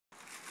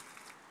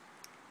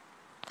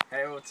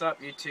Hey, what's up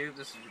YouTube?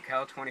 This is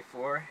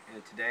Raquel24,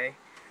 and today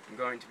I'm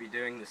going to be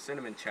doing the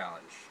cinnamon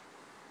challenge.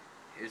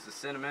 Here's the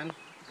cinnamon.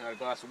 Got a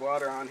glass of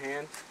water on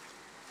hand.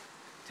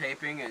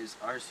 Taping is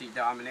RC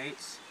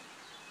Dominates.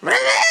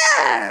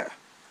 Yeah,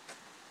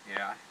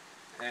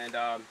 and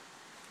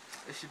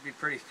this should be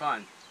pretty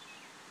fun.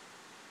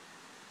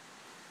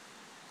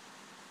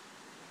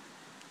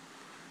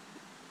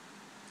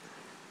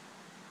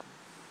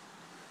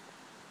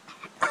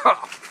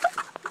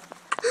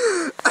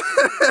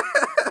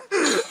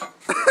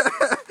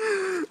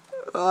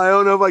 I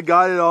don't know if I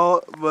got it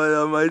all,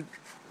 but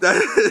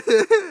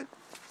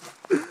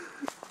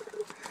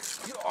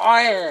Oh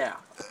yeah!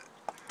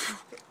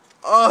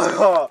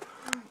 oh,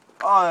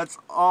 that's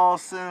all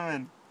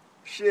cinnamon.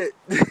 Shit.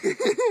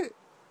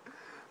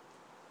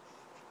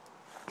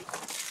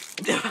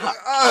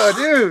 Oh,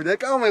 dude, that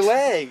got on my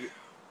leg.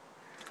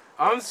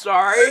 I'm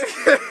sorry.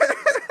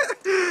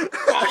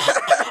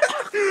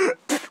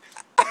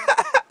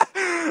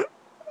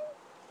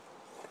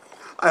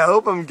 I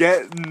hope I'm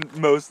getting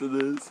most of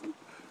this.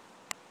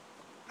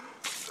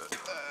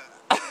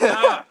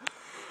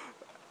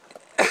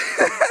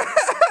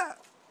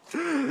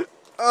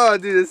 Oh,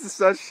 dude, this is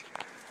such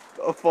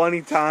a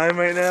funny time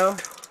right now.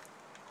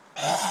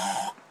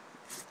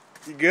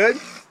 You good?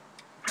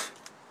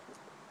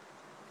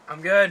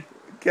 I'm good.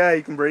 Okay,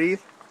 you can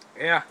breathe.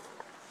 Yeah.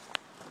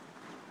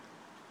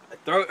 My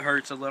throat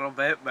hurts a little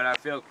bit, but I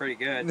feel pretty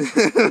good.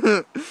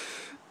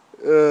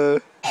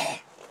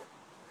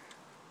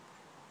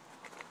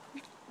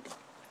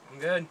 I'm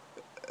good.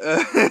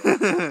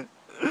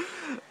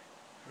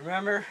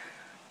 Remember,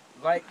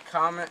 like,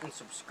 comment, and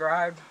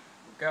subscribe.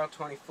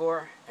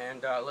 Raquel24,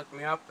 and look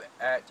me up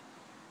at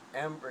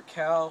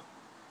mraquel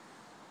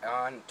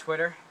on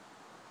Twitter.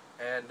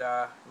 And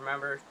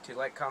remember to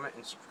like, comment,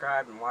 and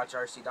subscribe, and watch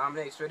RC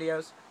Dominates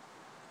videos.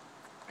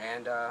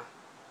 And have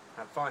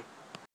fun.